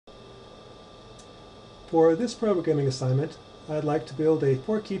For this programming assignment, I'd like to build a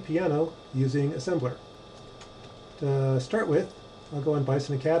 4-key piano using assembler. To start with, I'll go on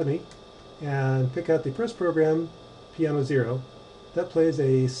Bison Academy and pick out the first program, Piano 0, that plays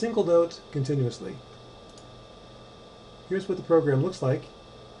a single note continuously. Here's what the program looks like.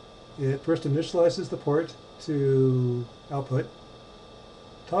 It first initializes the port to output,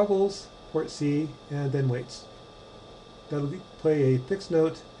 toggles port C, and then waits. That'll play a fixed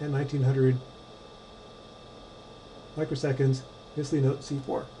note at 1900 microseconds, basically note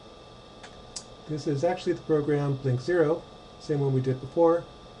C4. This is actually the program Blink 0, same one we did before.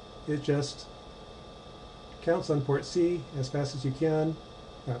 It just counts on port C as fast as you can.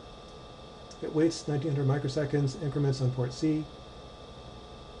 It waits 1900 microseconds, increments on port C,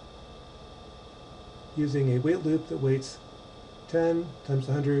 using a wait loop that waits 10 times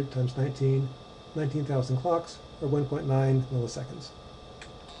 100 times 19,000 clocks, or 1.9 milliseconds.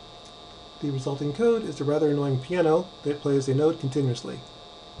 The resulting code is a rather annoying piano that plays a note continuously.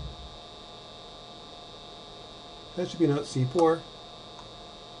 That should be note C4.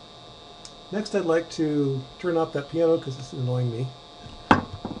 Next, I'd like to turn off that piano because this is annoying me. I'd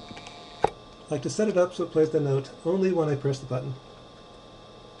like to set it up so it plays the note only when I press the button.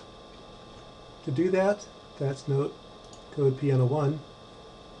 To do that, that's note code piano 1.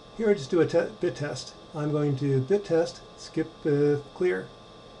 Here I just do a bit test. I'm going to bit test, skip clear.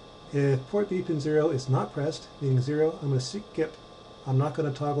 If port B pin 0 is not pressed, meaning 0, I'm going to skip. I'm not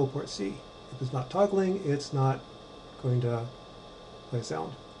going to toggle port C. If it's not toggling, it's not going to play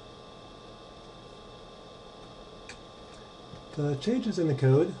sound. The changes in the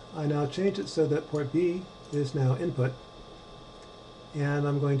code, I now change it so that port B is now input. And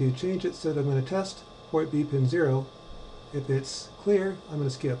I'm going to change it so that I'm going to test port B pin 0. If it's clear, I'm going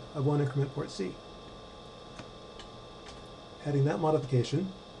to skip. I won't increment port C. Adding that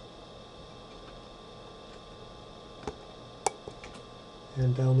modification.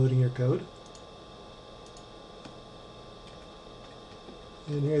 And downloading your code.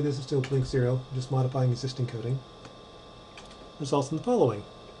 And here this is still Blink 0, just modifying existing coding. Results in the following.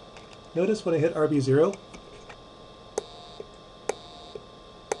 Notice when I hit RB0,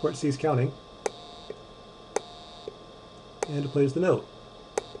 port C is counting, and it plays the note.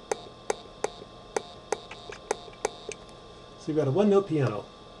 So you've got a one-note piano.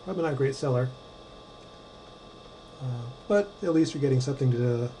 Probably not a great seller, but at least you're getting something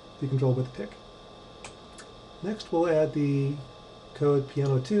to be controlled with a pick. Next, we'll add the code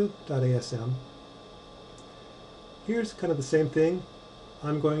piano2.asm. Here's kind of the same thing.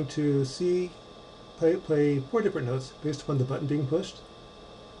 I'm going to play 4 different notes based upon the button being pushed.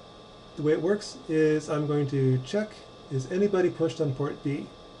 The way it works is I'm going to check, is anybody pushed on port B?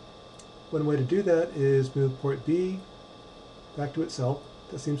 One way to do that is move port B back to itself.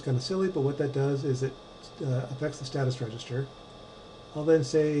 That seems kind of silly, but what that does is it affects the status register. I'll then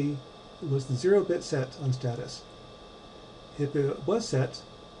say, was the 0-bit set on status? If it was set,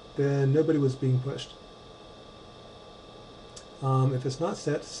 then nobody was being pushed. If it's not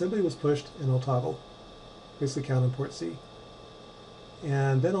set, somebody was pushed and I'll toggle, basically count on port C.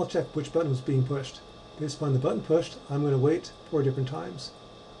 And then I'll check which button was being pushed. Based upon the button pushed, I'm going to wait 4 different times.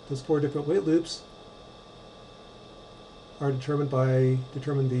 Those 4 different wait loops are determine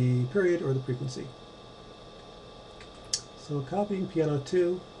the period or the frequency. So copying piano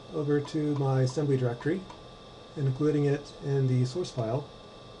 2 over to my assembly directory and including it in the source file.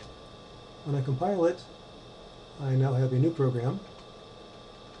 When I compile it, I now have a new program.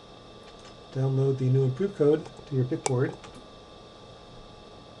 Download the new improved code to your pickboard.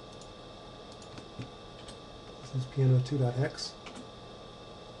 This is piano2.x.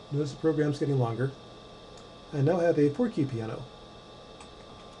 Notice the program's getting longer. I now have a 4-key piano.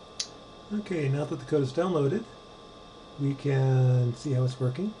 Okay, now that the code is downloaded, we can see how it's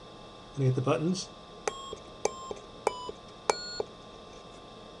working. When I hit the buttons,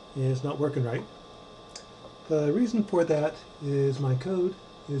 it's not working right. The reason for that is my code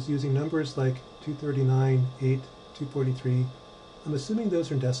is using numbers like 239, 8, 243. I'm assuming those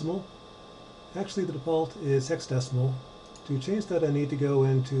are in decimal. Actually, the default is hexadecimal. To change that, I need to go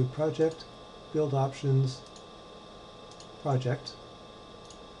into Project, Build Options, Project,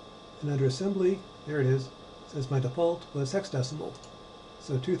 and under Assembly, there it is, it says my default was hexadecimal.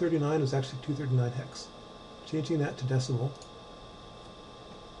 So 239 was actually 239 hex. Changing that to decimal,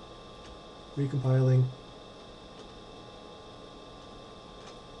 recompiling,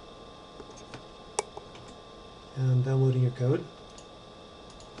 and downloading your code.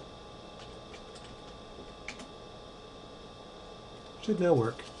 Should now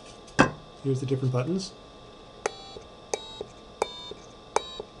work. Here's the different buttons.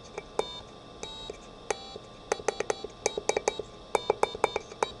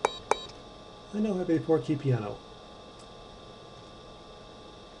 I now have a 4-key piano.